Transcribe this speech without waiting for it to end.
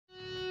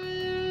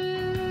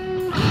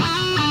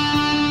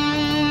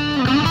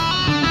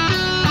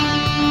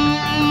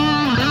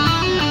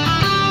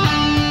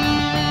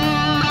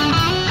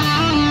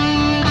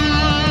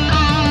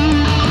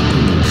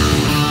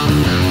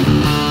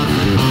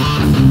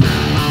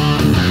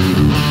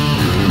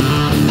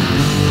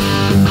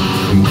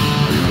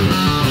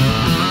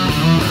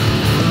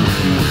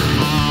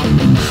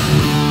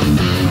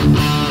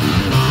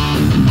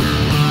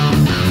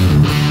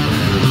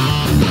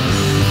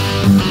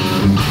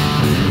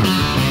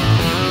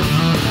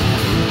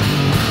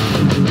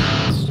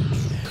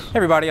Hey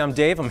everybody, I'm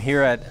Dave. I'm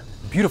here at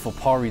beautiful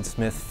Paul Reed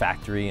Smith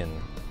factory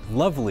in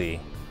lovely,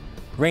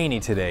 rainy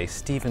today,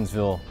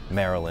 Stevensville,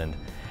 Maryland.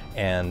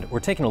 And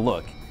we're taking a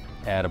look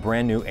at a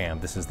brand new amp.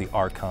 This is the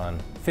Archon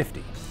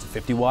 50. It's a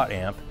 50 watt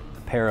amp,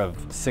 a pair of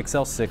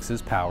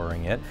 6L6s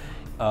powering it.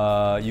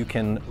 You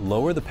can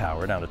lower the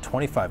power down to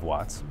 25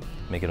 watts,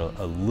 make it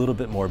a little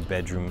bit more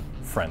bedroom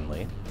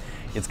friendly.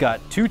 It's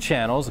got two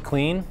channels, a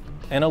clean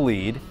and a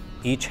lead.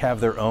 Each have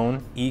their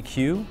own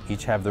EQ,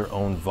 each have their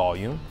own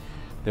volume.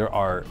 There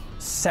are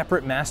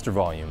separate master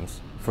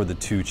volumes for the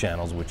two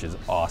channels, which is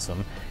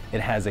awesome.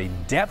 It has a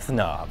depth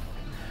knob.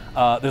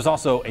 There's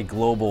also a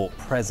global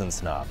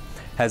presence knob.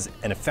 Has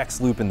an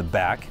effects loop in the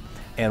back.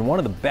 And one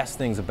of the best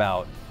things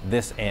about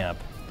this amp,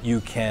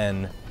 you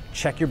can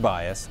check your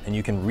bias and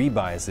you can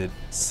rebias it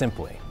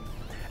simply.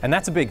 And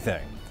that's a big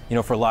thing, you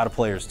know, for a lot of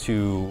players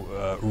to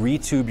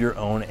retube your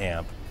own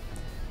amp,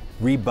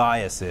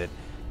 rebias it.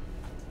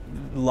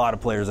 A lot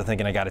of players are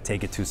thinking, I got to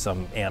take it to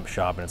some amp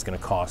shop and it's going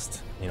to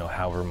cost, you know,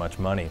 however much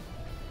money.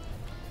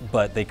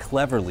 But they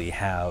cleverly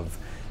have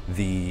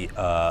the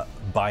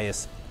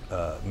bias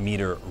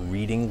meter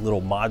reading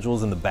little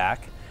modules in the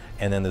back,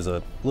 and then there's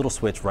a little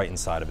switch right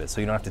inside of it,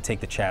 so you don't have to take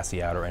the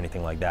chassis out or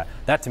anything like that.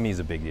 That to me is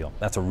a big deal.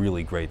 That's a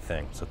really great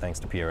thing. So thanks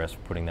to PRS for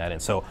putting that in.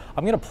 So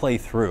I'm going to play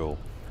through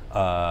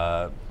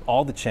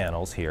all the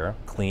channels here,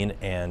 clean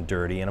and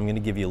dirty, and I'm going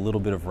to give you a little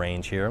bit of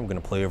range here. I'm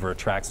going to play over a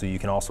track so you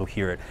can also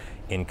hear it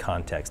in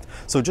context.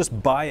 So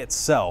just by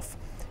itself,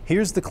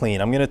 here's the clean.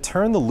 I'm going to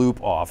turn the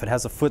loop off. It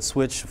has a foot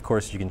switch. Of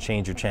course, you can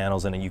change your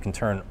channels and you can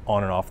turn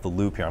on and off the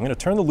loop here. I'm going to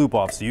turn the loop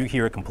off so you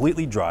hear it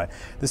completely dry.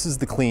 This is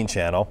the clean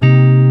channel.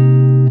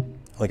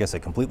 Like I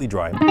said, completely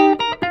dry.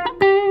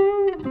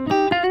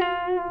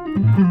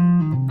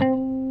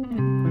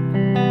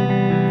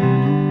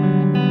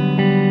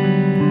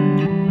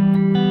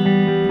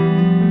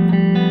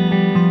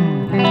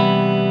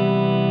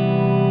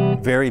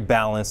 Very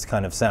balanced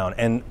kind of sound.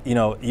 And you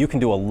know, you can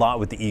do a lot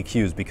with the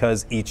EQs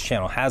because each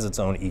channel has its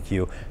own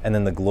EQ, and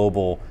then the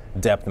global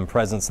depth and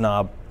presence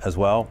knob as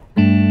well.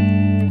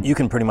 You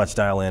can pretty much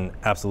dial in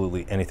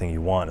absolutely anything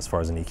you want as far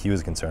as an EQ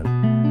is concerned.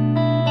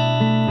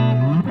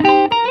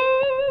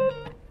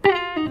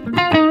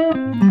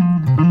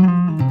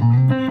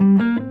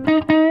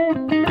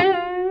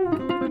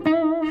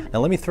 Now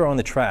let me throw on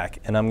the track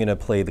and I'm going to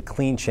play the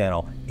clean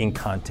channel in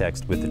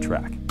context with the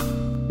track.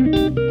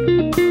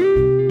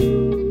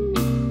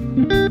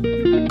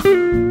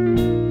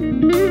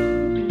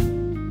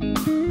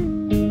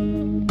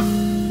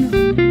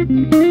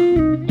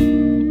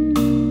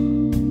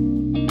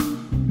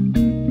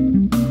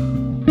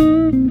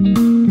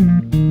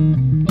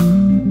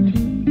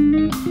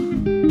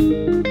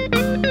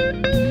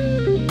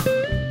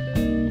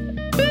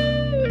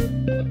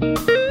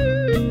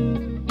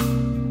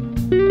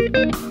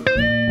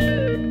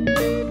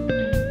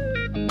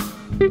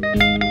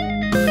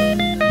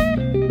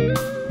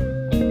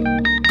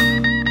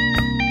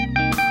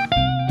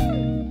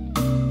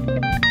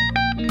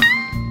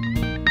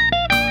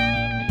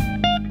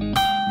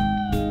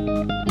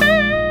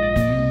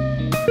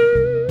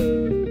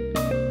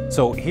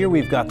 So here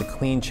we've got the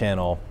clean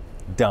channel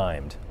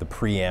dimed, the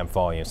preamp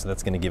volume, so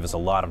that's going to give us a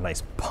lot of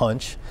nice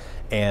punch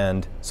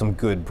and some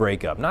good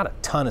breakup. Not a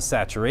ton of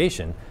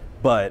saturation,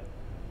 but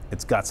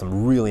it's got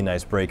some really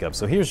nice breakup.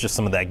 So here's just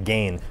some of that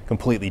gain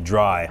completely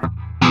dry.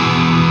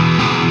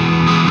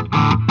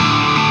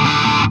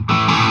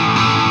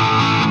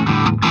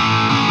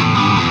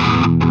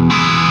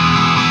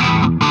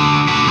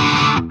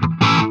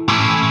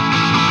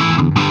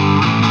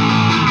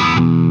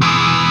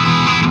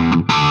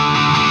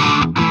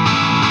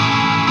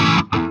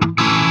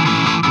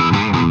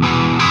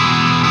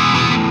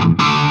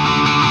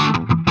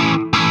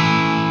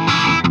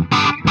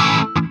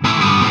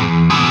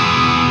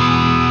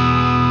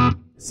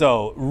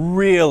 So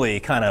really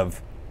kind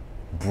of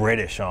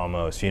British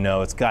almost, you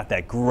know, it's got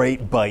that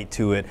great bite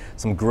to it,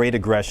 some great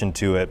aggression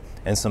to it,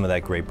 and some of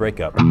that great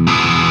breakup.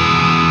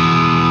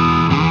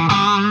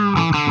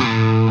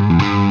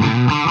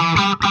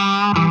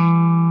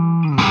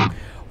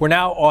 We're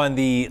now on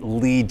the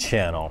lead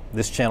channel.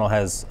 This channel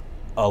has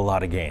a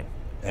lot of gain,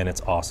 and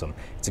it's awesome.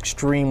 It's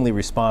extremely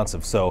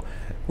responsive. So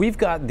we've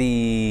got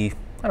the,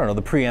 I don't know,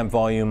 the preamp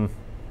volume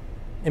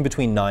in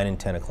between 9 and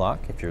 10 o'clock,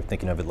 if you're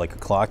thinking of it like a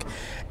clock.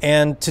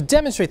 And to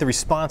demonstrate the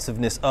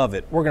responsiveness of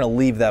it, we're going to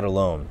leave that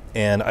alone.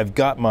 And I've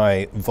got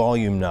my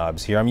volume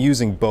knobs here. I'm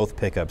using both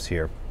pickups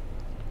here.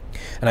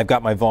 And I've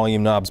got my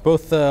volume knobs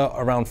both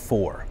around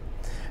 4.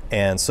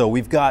 And so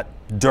we've got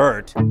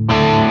dirt,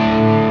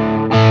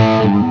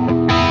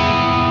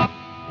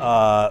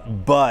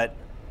 but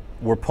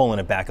we're pulling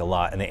it back a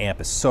lot, and the amp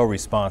is so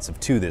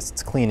responsive to this.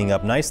 It's cleaning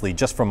up nicely.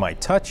 Just from my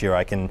touch here,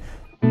 I can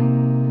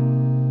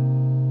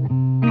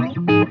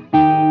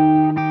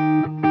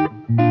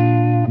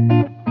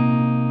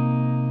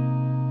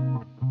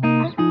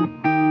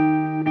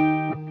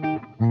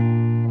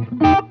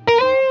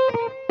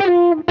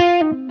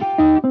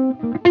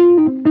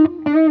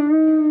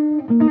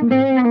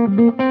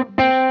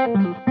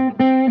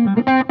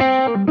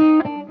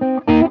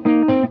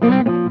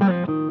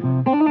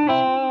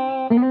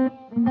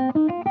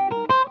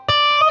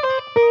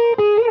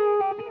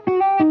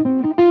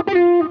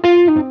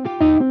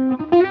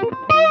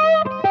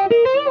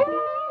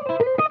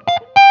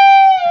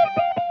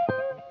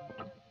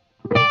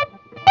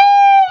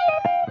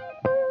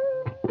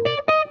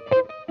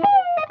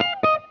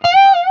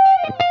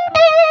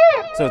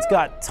So it's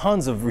got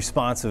tons of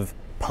responsive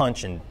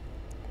punch and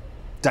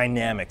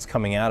dynamics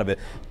coming out of it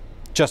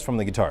just from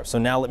the guitar. So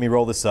now let me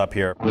roll this up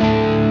here.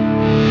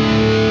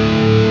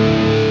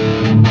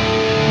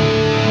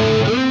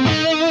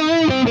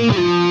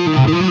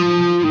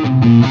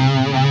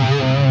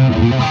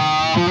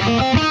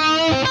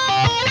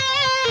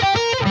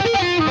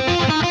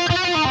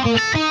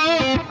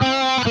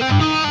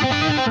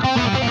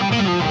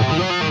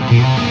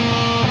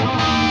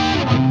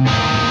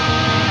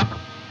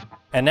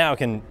 And now it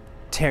can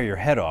tear your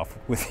head off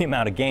with the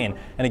amount of gain.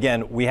 And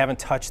again, we haven't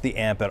touched the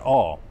amp at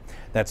all.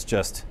 That's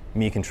just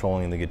me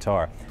controlling the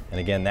guitar. And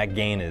again, that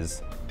gain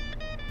is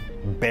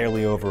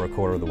barely over a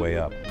quarter of the way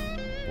up.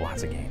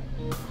 Lots of gain.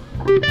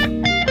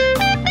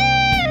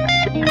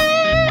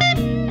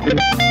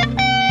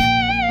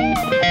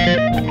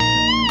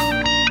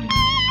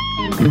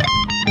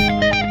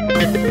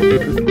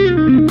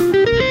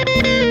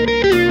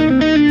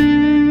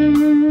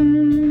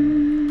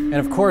 And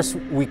of course,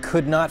 we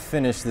could not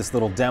finish this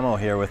little demo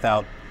here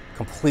without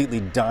completely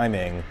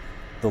diming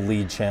the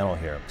lead channel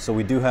here. So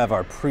we do have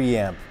our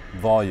preamp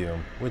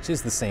volume, which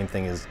is the same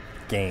thing as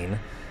gain,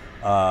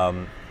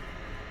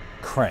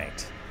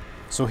 cranked.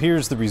 So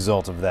here's the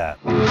result of that.